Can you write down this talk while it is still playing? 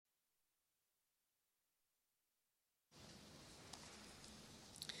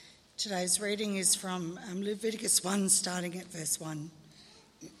Today's reading is from Leviticus 1, starting at verse 1.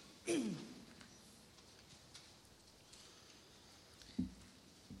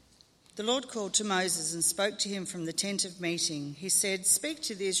 The Lord called to Moses and spoke to him from the tent of meeting. He said, "Speak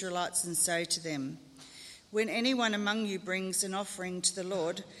to the Israelites and say to them, when anyone among you brings an offering to the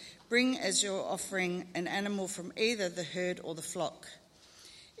Lord, bring as your offering an animal from either the herd or the flock.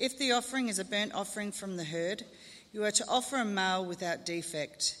 If the offering is a burnt offering from the herd, you are to offer a male without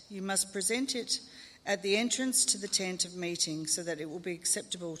defect. You must present it at the entrance to the tent of meeting so that it will be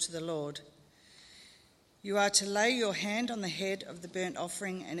acceptable to the Lord. You are to lay your hand on the head of the burnt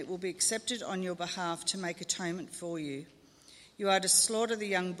offering, and it will be accepted on your behalf to make atonement for you. You are to slaughter the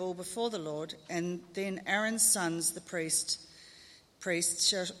young bull before the Lord, and then Aaron's sons, the priests,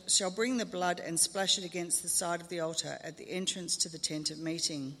 shall bring the blood and splash it against the side of the altar at the entrance to the tent of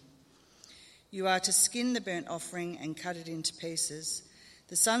meeting. You are to skin the burnt offering and cut it into pieces.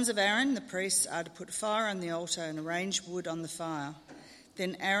 The sons of Aaron, the priests, are to put fire on the altar and arrange wood on the fire.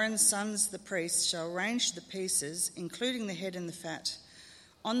 Then Aaron's sons, the priests, shall arrange the pieces, including the head and the fat,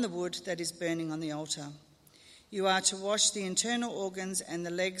 on the wood that is burning on the altar. You are to wash the internal organs and the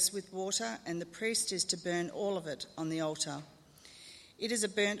legs with water, and the priest is to burn all of it on the altar. It is a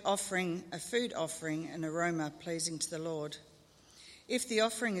burnt offering, a food offering, an aroma pleasing to the Lord. If the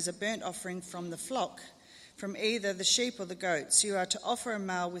offering is a burnt offering from the flock, from either the sheep or the goats, you are to offer a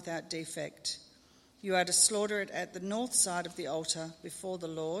male without defect. You are to slaughter it at the north side of the altar before the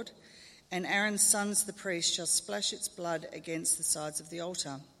Lord, and Aaron's sons, the priests, shall splash its blood against the sides of the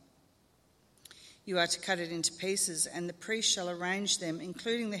altar. You are to cut it into pieces, and the priest shall arrange them,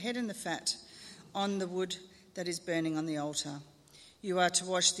 including the head and the fat, on the wood that is burning on the altar. You are to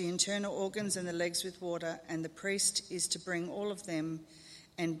wash the internal organs and the legs with water, and the priest is to bring all of them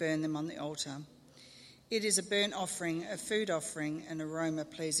and burn them on the altar. It is a burnt offering, a food offering, an aroma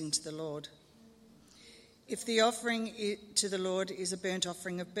pleasing to the Lord. If the offering to the Lord is a burnt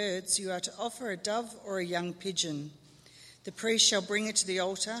offering of birds, you are to offer a dove or a young pigeon. The priest shall bring it to the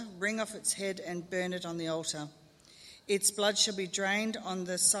altar, wring off its head and burn it on the altar. Its blood shall be drained on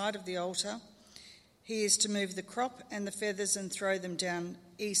the side of the altar. He is to move the crop and the feathers and throw them down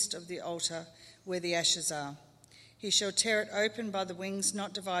east of the altar where the ashes are. He shall tear it open by the wings,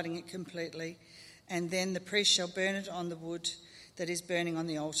 not dividing it completely, and then the priest shall burn it on the wood that is burning on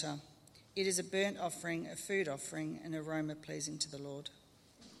the altar. It is a burnt offering, a food offering, an aroma pleasing to the Lord."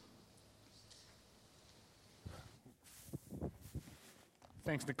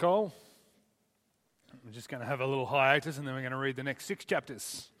 Thanks, Nicole. We're just going to have a little hiatus and then we're going to read the next 6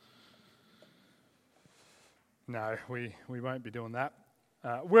 chapters. No, we won't be doing that.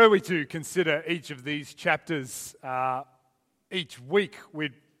 Were we to consider each of these chapters each week,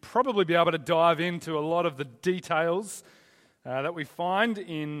 we'd probably be able to dive into a lot of the details that we find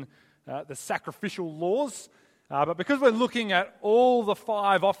in the sacrificial laws. But because we're looking at all the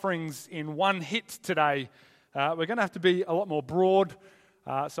 5 offerings in one hit today, we're going to have to be a lot more broad.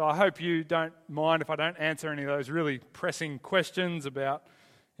 So I hope you don't mind if I don't answer any of those really pressing questions about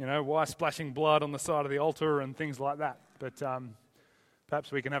why splashing blood on the side of the altar and things like that. But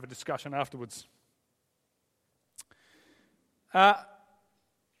perhaps we can have a discussion afterwards.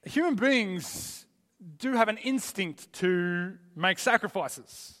 Human beings do have an instinct to make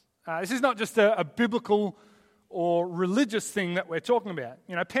sacrifices. This is not just a biblical or religious thing that we're talking about.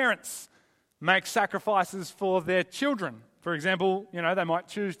 Parents make sacrifices for their children. For example, they might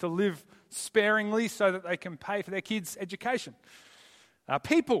choose to live sparingly so that they can pay for their kids' education.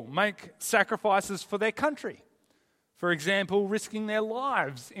 People make sacrifices for their country. For example, risking their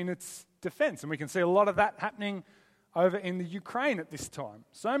lives in its defense. And we can see a lot of that happening over in the Ukraine at this time.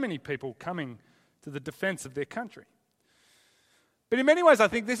 So many people coming to the defense of their country. But in many ways, I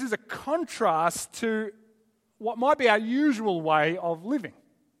think this is a contrast to what might be our usual way of living,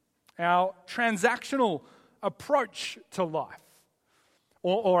 our transactional approach to life.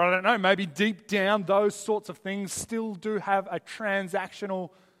 Or I don't know, maybe deep down those sorts of things still do have a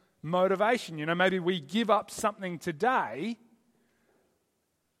transactional motivation. Maybe we give up something today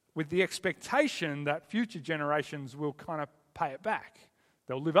with the expectation that future generations will kind of pay it back.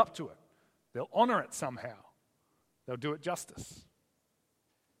 They'll live up to it. They'll honour it somehow. They'll do it justice.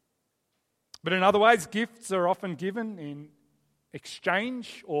 But in other ways, gifts are often given in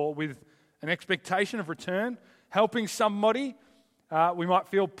exchange or with an expectation of return. Helping somebody, we might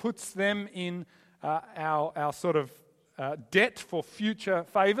feel, puts them in our sort of debt for future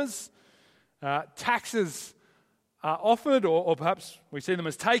favours. Taxes are offered, or perhaps we see them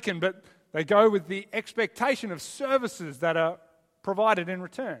as taken, but they go with the expectation of services that are provided in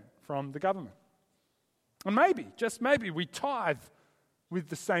return from the government. And maybe, just maybe, we tithe with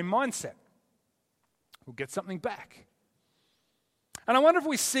the same mindset. We'll get something back. And I wonder if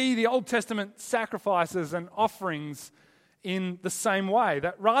we see the Old Testament sacrifices and offerings in the same way,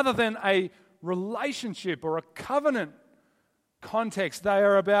 that rather than a relationship or a covenant context, they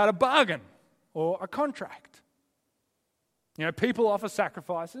are about a bargain or a contract. People offer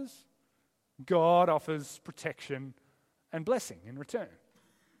sacrifices, God offers protection and blessing in return.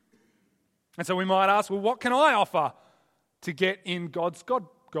 And so we might ask, well, what can I offer to get in God's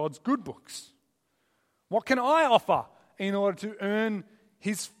good books? What can I offer in order to earn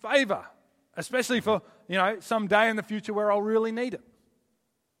his favor, especially for, some day in the future where I'll really need it?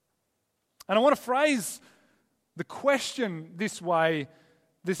 And I want to phrase the question this way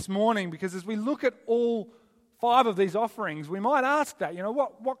this morning, because as we look at all 5 of these offerings, we might ask that,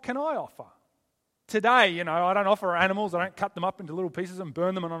 what can I offer? Today, I don't offer animals, I don't cut them up into little pieces and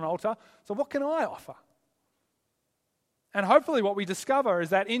burn them on an altar. So what can I offer? And hopefully what we discover is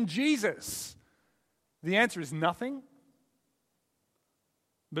that in Jesus, the answer is nothing,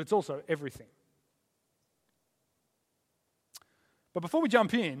 but it's also everything. But before we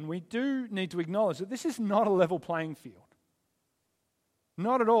jump in, we do need to acknowledge that this is not a level playing field.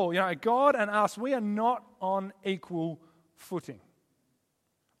 Not at all. God and us, we are not on equal footing.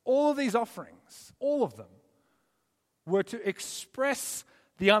 All of these offerings, all of them, were to express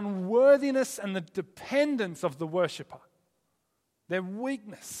the unworthiness and the dependence of the worshipper, their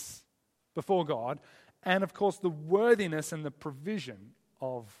weakness before God, and of course the worthiness and the provision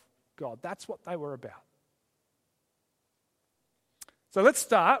of God. That's what they were about. So let's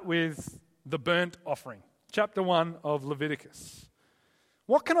start with the burnt offering, chapter 1 of Leviticus.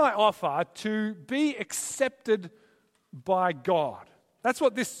 What can I offer to be accepted by God? That's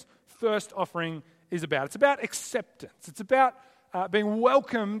what this first offering is about. It's about acceptance. It's about being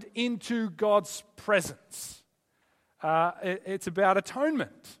welcomed into God's presence. It's about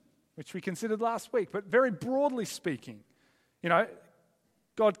atonement, which we considered last week. But very broadly speaking,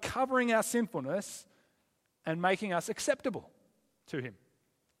 God covering our sinfulness and making us acceptable to him.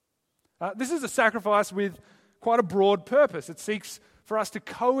 This is a sacrifice with quite a broad purpose. It seeks for us to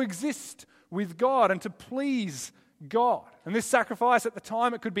coexist with God and to please God. And this sacrifice at the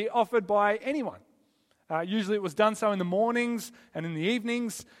time, it could be offered by anyone. Usually it was done so in the mornings and in the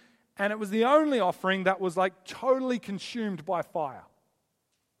evenings, and it was the only offering that was totally consumed by fire.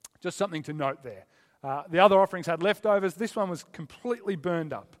 Just something to note there. The other offerings had leftovers. This one was completely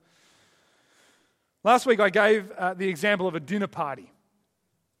burned up. Last week I gave the example of a dinner party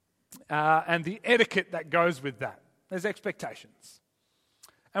and the etiquette that goes with that. There's expectations.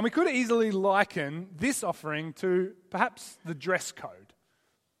 And we could easily liken this offering to perhaps the dress code.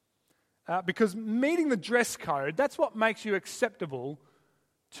 Because meeting the dress code, that's what makes you acceptable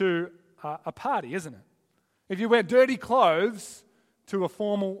to a party, isn't it? If you wear dirty clothes to a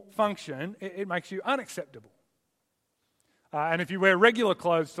formal function, it makes you unacceptable. And if you wear regular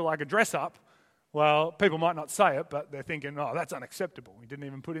clothes to a dress-up, well, people might not say it, but they're thinking, oh, that's unacceptable. We didn't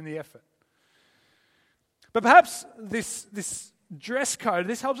even put in the effort. But perhaps this dress code,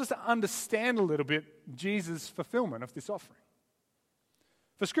 this helps us to understand a little bit Jesus' fulfillment of this offering.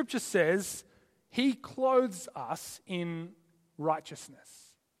 For Scripture says, he clothes us in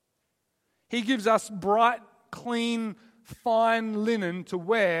righteousness. He gives us bright, clean, fine linen to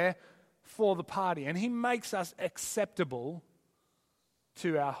wear for the party. And he makes us acceptable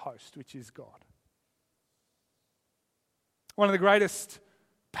to our host, which is God. One of the greatest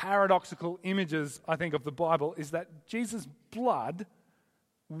paradoxical images, I think, of the Bible is that Jesus' blood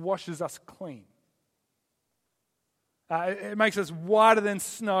washes us clean. It makes us whiter than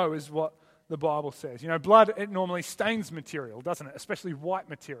snow, is what the Bible says. Blood, it normally stains material, doesn't it? Especially white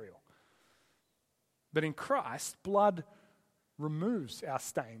material. But in Christ, blood removes our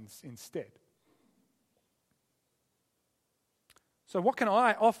stains instead. So what can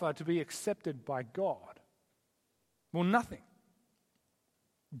I offer to be accepted by God? Well, nothing.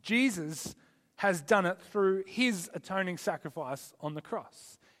 Jesus has done it through his atoning sacrifice on the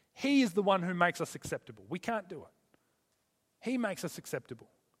cross. He is the one who makes us acceptable. We can't do it. He makes us acceptable.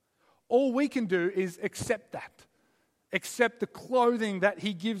 All we can do is accept that. Accept the clothing that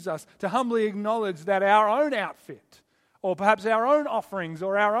he gives us, to humbly acknowledge that our own outfit, or perhaps our own offerings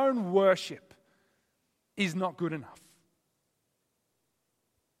or our own worship, is not good enough.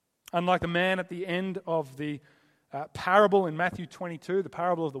 Unlike the man at the end of the parable in Matthew 22, the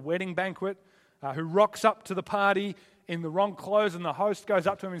parable of the wedding banquet, who rocks up to the party in the wrong clothes, and the host goes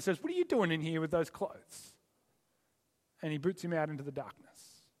up to him and says, "What are you doing in here with those clothes?" And he boots him out into the darkness.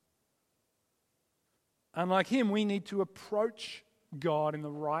 Unlike him, we need to approach God in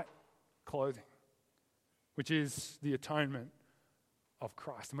the right clothing, which is the atonement of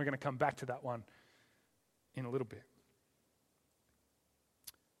Christ. And we're going to come back to that one in a little bit.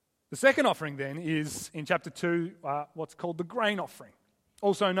 The second offering then is in chapter 2, what's called the grain offering,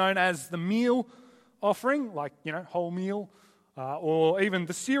 also known as the meal offering, like, whole meal, or even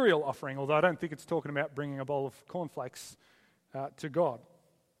the cereal offering, although I don't think it's talking about bringing a bowl of cornflakes to God.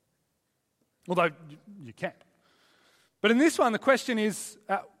 Although you can. But in this one, the question is,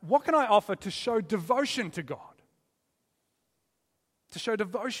 what can I offer to show devotion to God? To show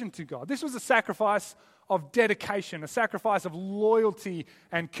devotion to God. This was a sacrifice of dedication, a sacrifice of loyalty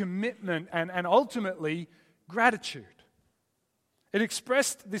and commitment and ultimately gratitude. It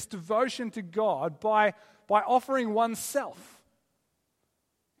expressed this devotion to God by offering oneself,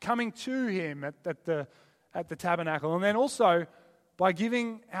 coming to Him at the tabernacle, and then also by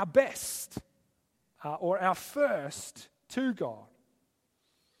giving our best or our first to God.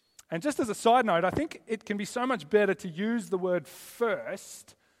 And just as a side note, I think it can be so much better to use the word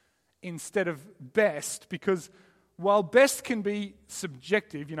first instead of best, because while best can be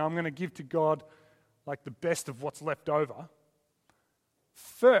subjective, I'm going to give to God like the best of what's left over,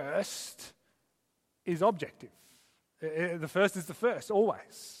 first is objective. The first is the first,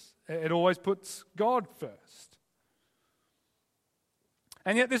 always. It always puts God first.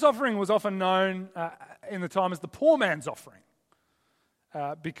 And yet this offering was often known in the time as the poor man's offering,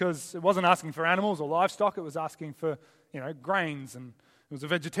 because it wasn't asking for animals or livestock, it was asking for grains, and it was a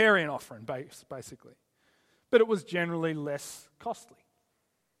vegetarian offering, basically. But it was generally less costly.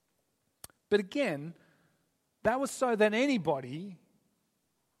 But again, that was so that anybody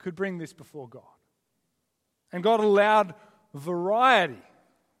could bring this before God. And God allowed variety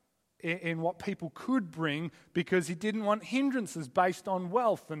in what people could bring because He didn't want hindrances based on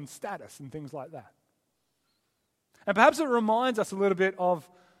wealth and status and things like that. And perhaps it reminds us a little bit of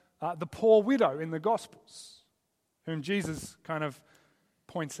the poor widow in the Gospels, whom Jesus kind of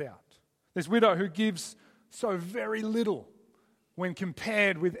points out. This widow who gives so very little when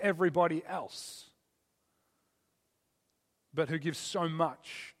compared with everybody else, but who gives so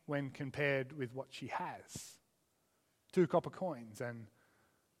much when compared with what she has. 2 copper coins, and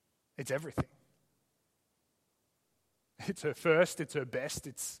it's everything. It's her first, it's her best,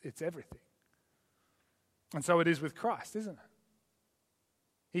 it's everything. And so it is with Christ, isn't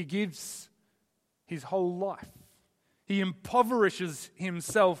it? He gives His whole life. He impoverishes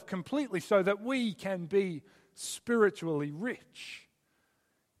Himself completely so that we can be spiritually rich.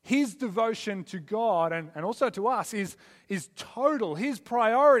 His devotion to God and also to us is total. His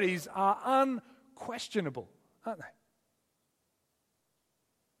priorities are unquestionable, aren't they?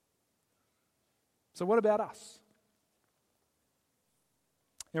 So what about us?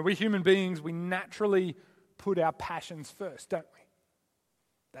 We human beings, we naturally put our passions first, don't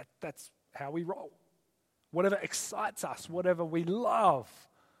we? That's how we roll. Whatever excites us, whatever we love,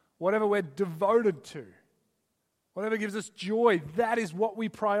 whatever we're devoted to, whatever gives us joy, that is what we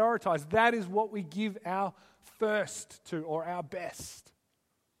prioritize. That is what we give our first to, or our best.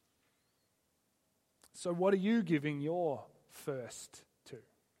 So what are you giving your first to?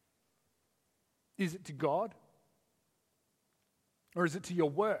 Is it to God? Or is it to your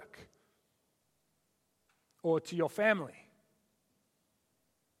work? Or to your family?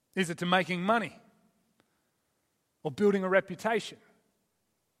 Is it to making money? Or building a reputation?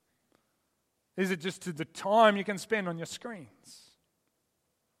 Is it just to the time you can spend on your screens?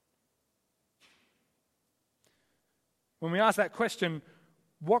 When we ask that question,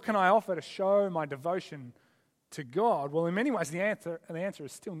 what can I offer to show my devotion to God? Well, in many ways, the answer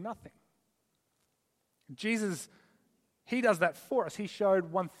is still nothing. Jesus, He does that for us. He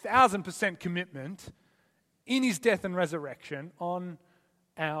showed 1,000% commitment in His death and resurrection on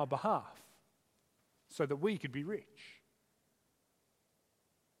our behalf so that we could be rich.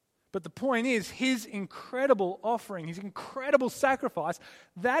 But the point is, His incredible offering, His incredible sacrifice,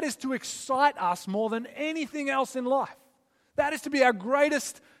 that is to excite us more than anything else in life. That is to be our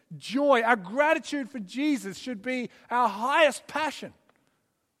greatest joy. Our gratitude for Jesus should be our highest passion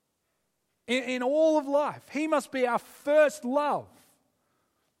in all of life. He must be our first love.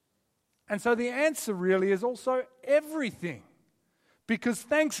 And so the answer really is also everything. Because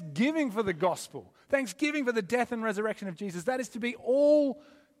thanksgiving for the gospel, thanksgiving for the death and resurrection of Jesus, that is to be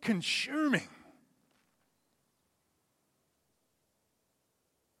all-consuming.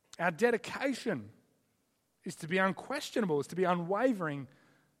 Our dedication is to be unquestionable, is to be unwavering,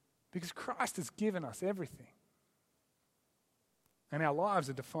 because Christ has given us everything. And our lives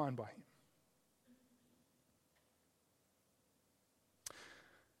are defined by Him.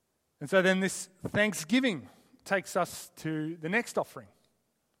 And so then this thanksgiving takes us to the next offering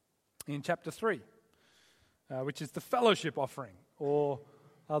in chapter 3, which is the fellowship offering, or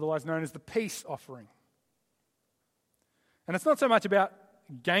otherwise known as the peace offering. And it's not so much about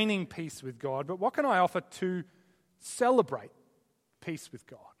gaining peace with God, but what can I offer to celebrate peace with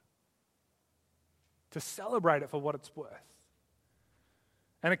God? To celebrate it for what it's worth.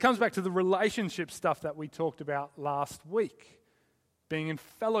 And it comes back to the relationship stuff that we talked about last week, being in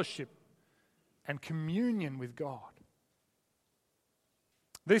fellowship and communion with God.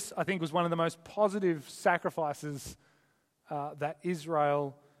 This, I think, was one of the most positive sacrifices that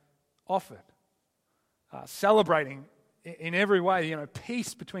Israel offered, celebrating in every way,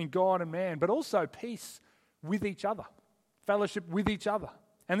 peace between God and man, but also peace with each other, fellowship with each other.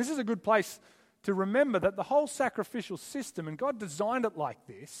 And this is a good place to remember that the whole sacrificial system, and God designed it like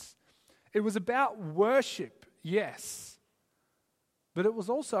this, it was about worship, yes, but it was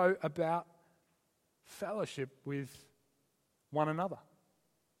also about fellowship with one another.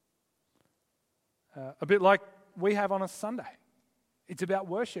 A bit like we have on a Sunday. It's about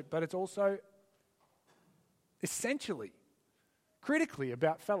worship, but it's also essentially, critically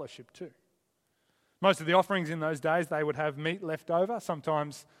about fellowship too. Most of the offerings in those days, they would have meat left over,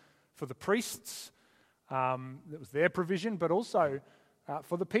 sometimes for the priests. That was their provision, but also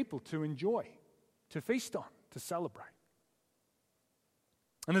for the people to enjoy, to feast on, to celebrate.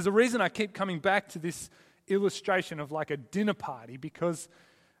 And there's a reason I keep coming back to this illustration of like a dinner party, because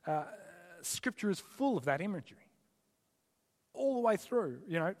Scripture is full of that imagery. All the way through,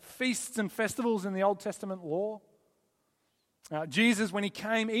 feasts and festivals in the Old Testament law. Jesus, when he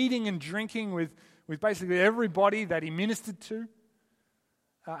came, eating and drinking with basically everybody that he ministered to.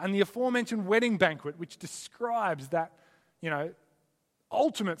 And the aforementioned wedding banquet, which describes that,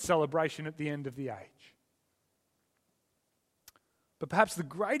 ultimate celebration at the end of the age. But perhaps the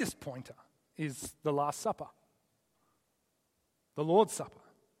greatest pointer is the Last Supper, the Lord's Supper,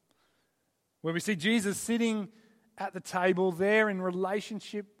 where we see Jesus sitting at the table there in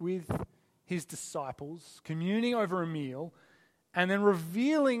relationship with his disciples, communing over a meal, and then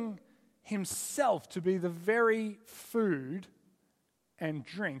revealing himself to be the very food and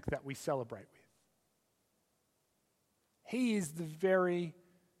drink that we celebrate with. He is the very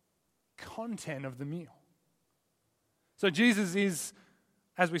content of the meal. So Jesus is,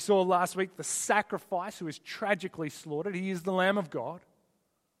 as we saw last week, the sacrifice who is tragically slaughtered. He is the Lamb of God,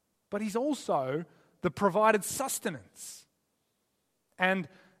 but he's also the provided sustenance and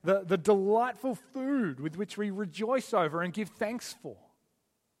the delightful food with which we rejoice over and give thanks for.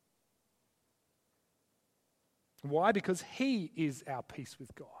 Why? Because he is our peace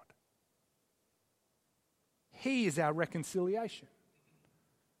with God. He is our reconciliation.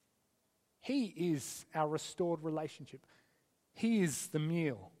 He is our restored relationship. He is the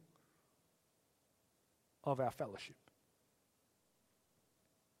meal of our fellowship.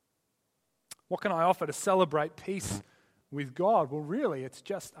 What can I offer to celebrate peace with God? Well, really, it's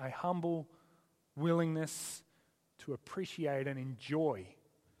just a humble willingness to appreciate and enjoy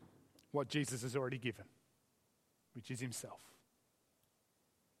what Jesus has already given, which is himself,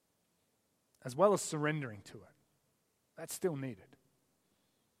 as well as surrendering to it. That's still needed.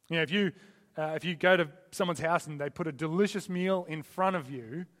 If you go to someone's house and they put a delicious meal in front of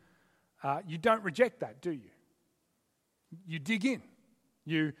you, you don't reject that, do you? You dig in.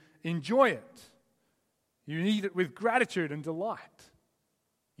 You enjoy it. You eat it with gratitude and delight.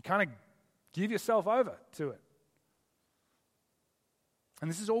 You kind of give yourself over to it. And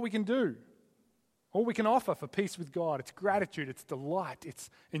this is all we can do. All we can offer for peace with God. It's gratitude, it's delight, it's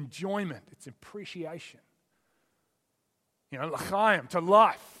enjoyment, it's appreciation. L'chaim, to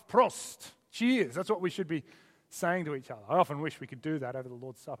life, prost, cheers. That's what we should be saying to each other. I often wish we could do that over the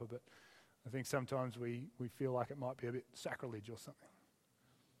Lord's Supper, but I think sometimes we feel like it might be a bit sacrilege or something.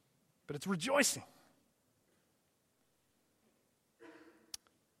 But it's rejoicing.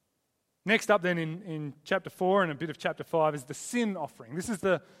 Next up then in chapter 4 and a bit of chapter 5 is the sin offering. This is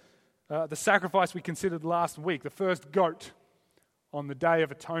the sacrifice we considered last week, the first goat on the Day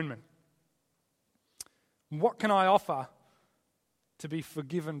of Atonement. What can I offer to be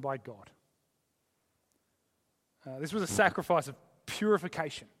forgiven by God? This was a sacrifice of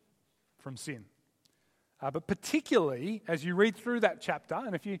purification from sin. But particularly, as you read through that chapter,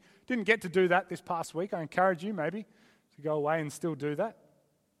 and if you didn't get to do that this past week, I encourage you maybe to go away and still do that.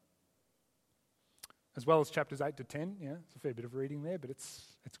 As well as chapters 8 to 10. It's a fair bit of reading there, but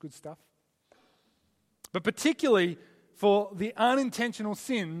it's good stuff. But particularly for the unintentional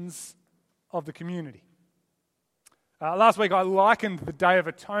sins of the community. Last week I likened the Day of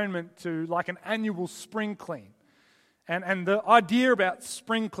Atonement to like an annual spring clean. And the idea about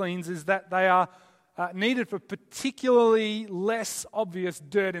spring cleans is that they are needed for particularly less obvious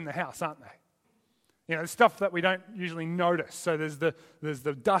dirt in the house, aren't they? Stuff that we don't usually notice. So there's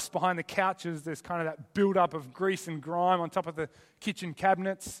the dust behind the couches. There's kind of that build-up of grease and grime on top of the kitchen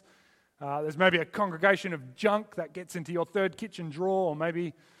cabinets. There's maybe a congregation of junk that gets into your third kitchen drawer, or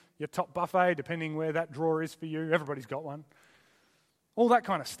maybe your top buffet, depending where that drawer is for you. Everybody's got one. All that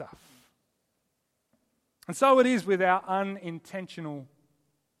kind of stuff. And so it is with our unintentional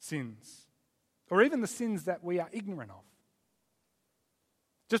sins, or even the sins that we are ignorant of.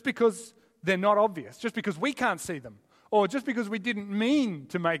 Just because they're not obvious, just because we can't see them, or just because we didn't mean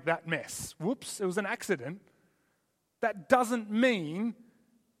to make that mess. Whoops, it was an accident. That doesn't mean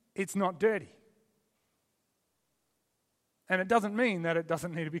it's not dirty. And it doesn't mean that it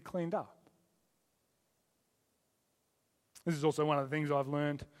doesn't need to be cleaned up. This is also one of the things I've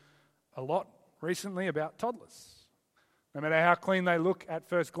learned a lot recently about toddlers. No matter how clean they look at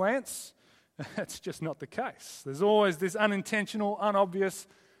first glance, that's just not the case. There's always this unintentional, unobvious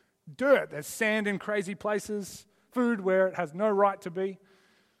dirt. There's sand in crazy places, food where it has no right to be,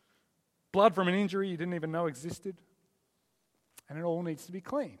 blood from an injury you didn't even know existed, and it all needs to be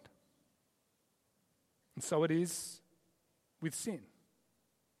cleaned. And so it is with sin.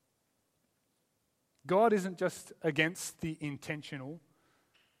 God isn't just against the intentional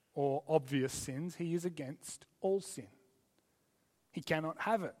or obvious sins, he is against all sin. He cannot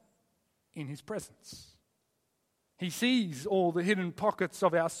have it in his presence. He sees all the hidden pockets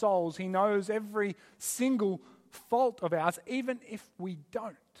of our souls. He knows every single fault of ours, even if we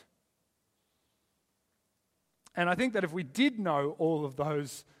don't. And I think that if we did know all of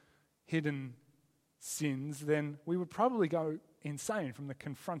those hidden sins, then we would probably go insane from the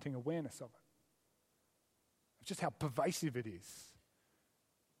confronting awareness of it. Just how pervasive it is.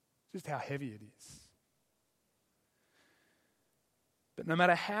 Just how heavy it is. But no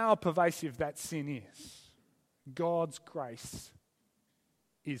matter how pervasive that sin is, God's grace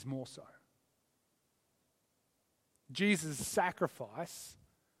is more so. Jesus' sacrifice,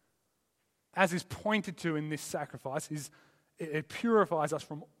 as is pointed to in this sacrifice, it purifies us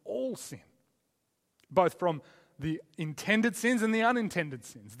from all sin, both from the intended sins and the unintended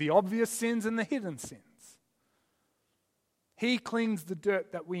sins, the obvious sins and the hidden sins. He cleans the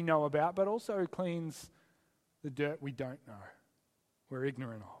dirt that we know about, but also cleans the dirt we don't know, we're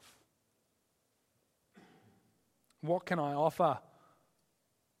ignorant of. What can I offer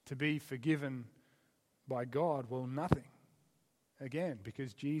to be forgiven by God? Well, nothing. Again,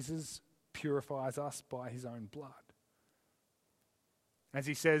 because Jesus purifies us by his own blood. As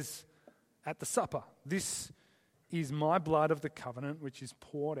he says at the supper, this is my blood of the covenant, which is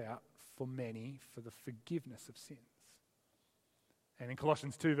poured out for many for the forgiveness of sins. And in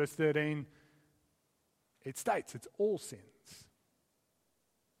Colossians 2 verse 13, it states it's all sins.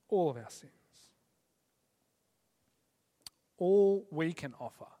 All of our sins. All we can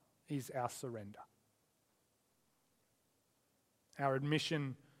offer is our surrender. Our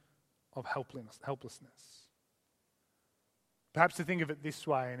admission of helplessness. Perhaps to think of it this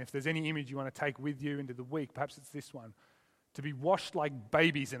way, and if there's any image you want to take with you into the week, perhaps it's this one. To be washed like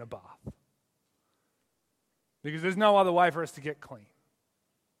babies in a bath. Because there's no other way for us to get clean.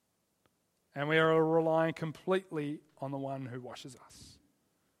 And we are relying completely on the one who washes us.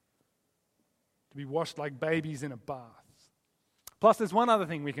 To be washed like babies in a bath. Plus, there's one other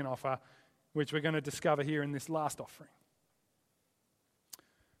thing we can offer, which we're going to discover here in this last offering.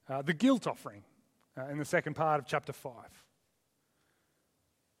 The guilt offering in the second part of chapter 5.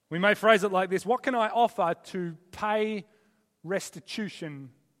 We may phrase it like this: what can I offer to pay restitution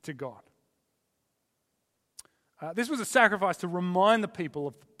to God? This was a sacrifice to remind the people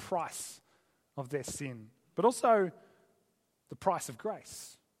of the price of their sin, but also the price of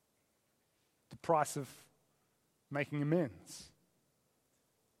grace, the price of making amends.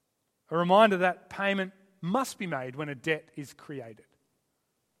 A reminder that payment must be made when a debt is created.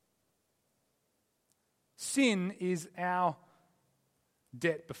 Sin is our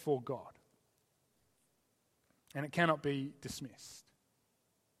debt before God, and it cannot be dismissed.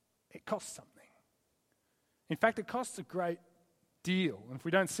 It costs something. In fact, it costs a great deal. And if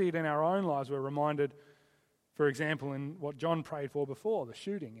we don't see it in our own lives, we're reminded, for example, in what John prayed for before, the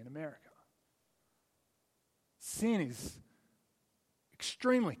shooting in America. Sin is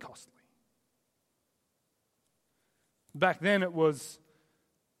extremely costly. Back then it was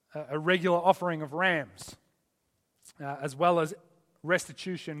a regular offering of rams, as well as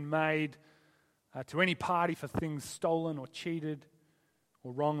restitution made to any party for things stolen or cheated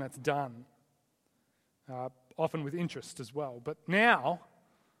or wrong that's done. Often with interest as well. But now,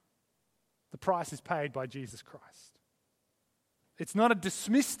 the price is paid by Jesus Christ. It's not a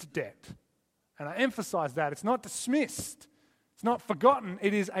dismissed debt. And I emphasize that. It's not dismissed. It's not forgotten.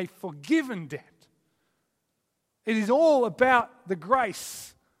 It is a forgiven debt. It is all about the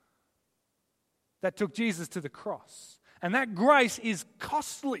grace that took Jesus to the cross. And that grace is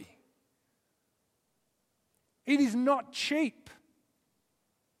costly. It is not cheap.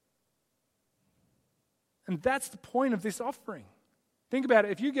 And that's the point of this offering. Think about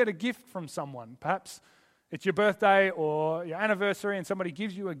it. If you get a gift from someone, perhaps it's your birthday or your anniversary and somebody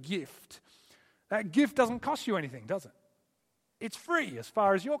gives you a gift, that gift doesn't cost you anything, does it? It's free as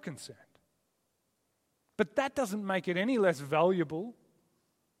far as you're concerned. But that doesn't make it any less valuable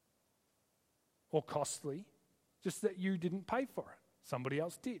or costly, just that you didn't pay for it. Somebody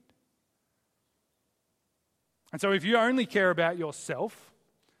else did. And so if you only care about yourself,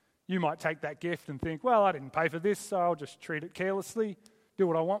 you might take that gift and think, well, I didn't pay for this, so I'll just treat it carelessly, do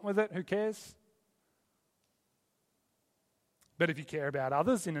what I want with it, who cares? But if you care about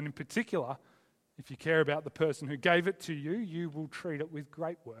others, and in particular, if you care about the person who gave it to you, you will treat it with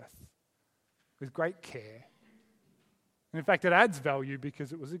great worth, with great care. And in fact, it adds value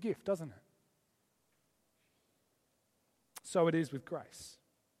because it was a gift, doesn't it? So it is with grace.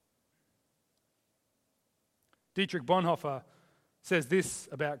 Dietrich Bonhoeffer says this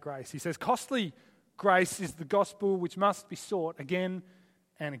about grace. He says, costly grace is the gospel which must be sought again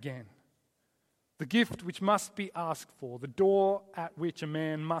and again. The gift which must be asked for, the door at which a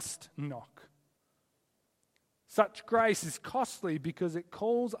man must knock. Such grace is costly because it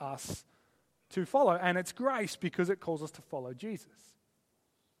calls us to follow, and it's grace because it calls us to follow Jesus.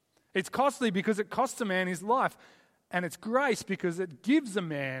 It's costly because it costs a man his life, and it's grace because it gives a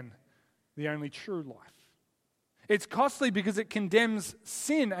man the only true life. It's costly because it condemns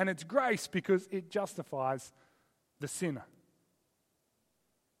sin, and it's grace because it justifies the sinner.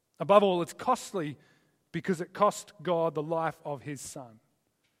 Above all, it's costly because it cost God the life of his Son.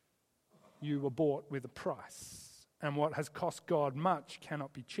 You were bought with a price, and what has cost God much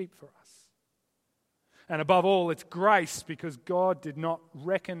cannot be cheap for us. And above all, it's grace because God did not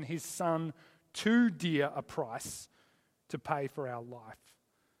reckon his Son too dear a price to pay for our life,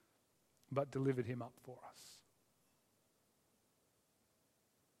 but delivered him up for us.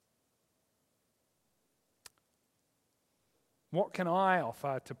 What can I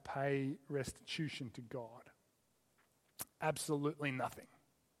offer to pay restitution to God? Absolutely nothing.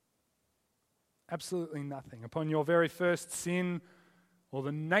 Absolutely nothing. Upon your very first sin, or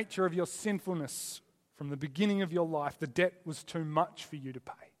the nature of your sinfulness from the beginning of your life, the debt was too much for you to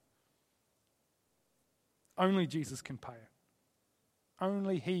pay. Only Jesus can pay it.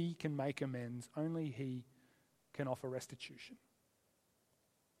 Only he can make amends. Only he can offer restitution.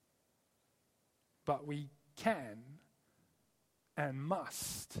 But we can and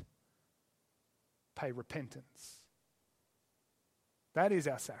must pay repentance. That is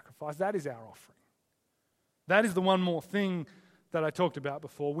our sacrifice. That is our offering. That is the one more thing that I talked about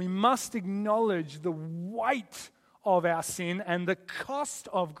before. We must acknowledge the weight of our sin and the cost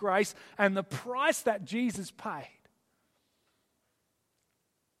of grace and the price that Jesus paid,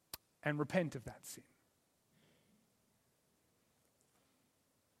 and repent of that sin.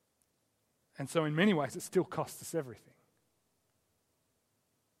 And so in many ways it still costs us everything.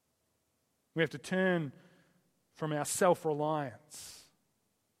 We have to turn from our self-reliance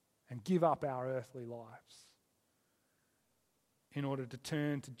and give up our earthly lives in order to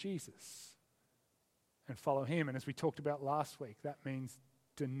turn to Jesus and follow him. And as we talked about last week, that means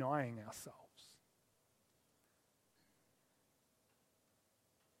denying ourselves.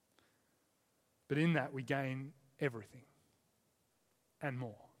 But in that we gain everything and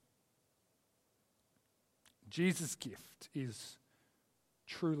more. Jesus' gift is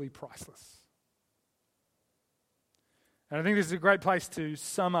truly priceless. And I think this is a great place to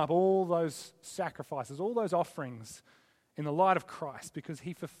sum up all those sacrifices, all those offerings in the light of Christ, because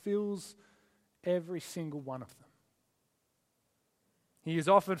he fulfills every single one of them. He is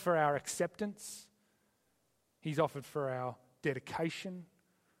offered for our acceptance. He's offered for our dedication,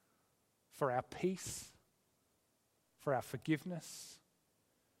 for our peace, for our forgiveness,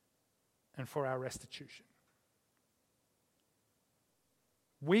 and for our restitution.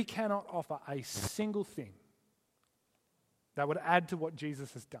 We cannot offer a single thing that would add to what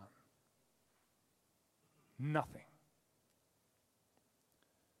Jesus has done. Nothing.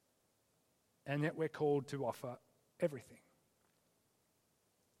 And yet we're called to offer everything.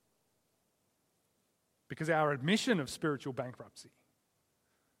 Because our admission of spiritual bankruptcy,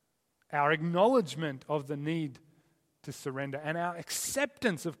 our acknowledgement of the need to surrender, and our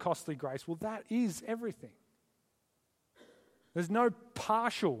acceptance of costly grace, well, that is everything. There's no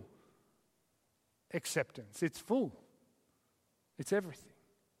partial acceptance. It's full. It's everything.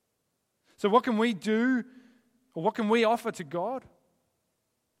 So what can we do, or what can we offer to God?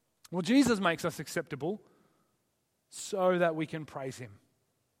 Well, Jesus makes us acceptable so that we can praise him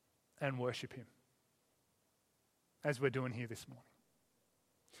and worship him, as we're doing here this morning.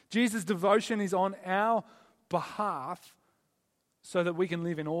 Jesus' devotion is on our behalf so that we can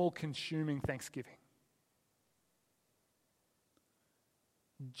live in all-consuming thanksgiving.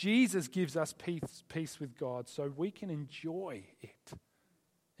 Jesus gives us peace with God so we can enjoy it,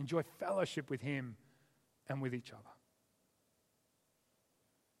 enjoy fellowship with him and with each other.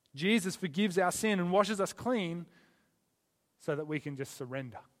 Jesus forgives our sin and washes us clean so that we can just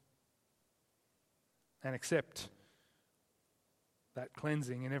surrender and accept that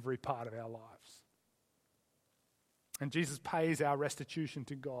cleansing in every part of our lives. And Jesus pays our restitution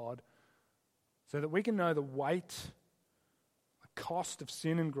to God so that we can know the weight, the cost of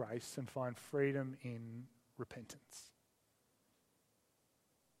sin and grace, and find freedom in repentance.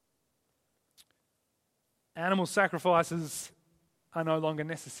 Animal sacrifices are no longer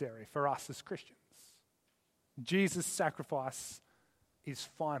necessary for us as Christians. Jesus' sacrifice is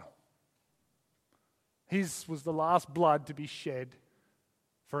final. His was the last blood to be shed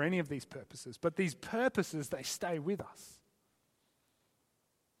for any of these purposes. But these purposes, they stay with us.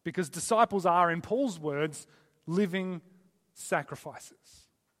 Because disciples are, in Paul's words, living sacrifices.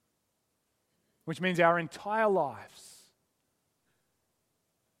 Which means our entire lives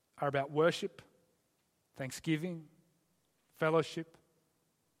are about worship, thanksgiving, fellowship,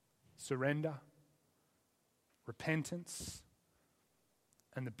 surrender, repentance,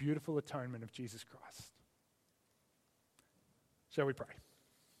 and the beautiful atonement of Jesus Christ. Shall we pray?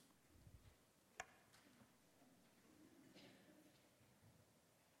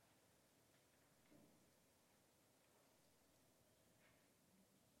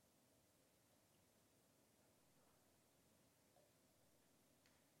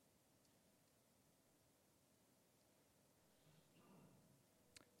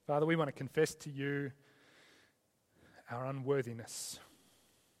 Father, we want to confess to you our unworthiness,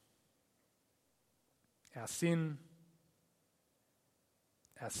 our sin,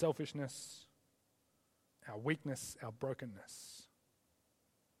 our selfishness, our weakness, our brokenness.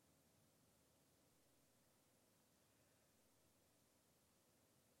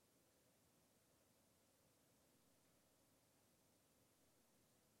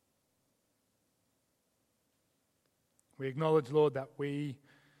 We acknowledge, Lord, that we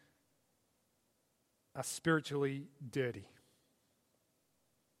are spiritually dirty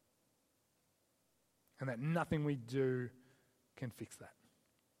and that nothing we do can fix that.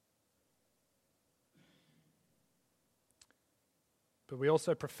 But we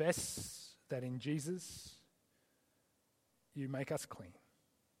also profess that in Jesus, you make us clean.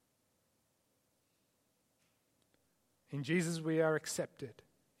 In Jesus, we are accepted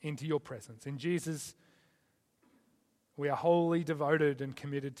into your presence. In Jesus, we are wholly devoted and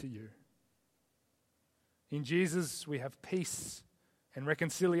committed to you. In Jesus, we have peace and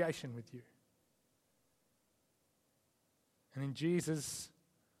reconciliation with you. And in Jesus,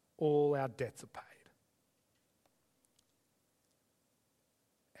 all our debts are paid.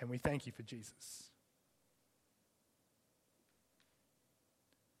 And we thank you for Jesus.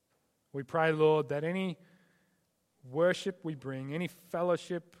 We pray, Lord, that any worship we bring, any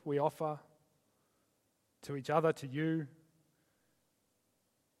fellowship we offer to each other, to you,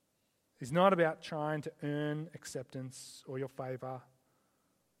 is not about trying to earn acceptance or your favor,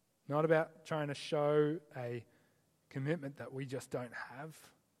 not about trying to show a commitment that we just don't have,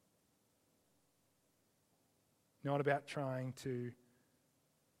 not about trying to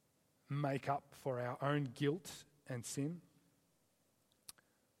make up for our own guilt and sin,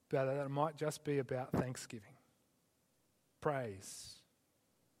 but that it might just be about thanksgiving, praise,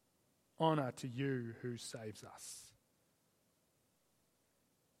 honor to you who saves us,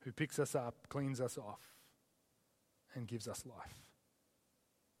 who picks us up, cleans us off, and gives us life.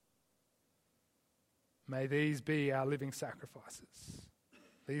 May these be our living sacrifices,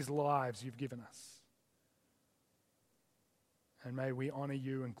 these lives you've given us. And may we honor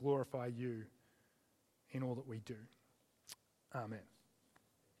you and glorify you in all that we do. Amen.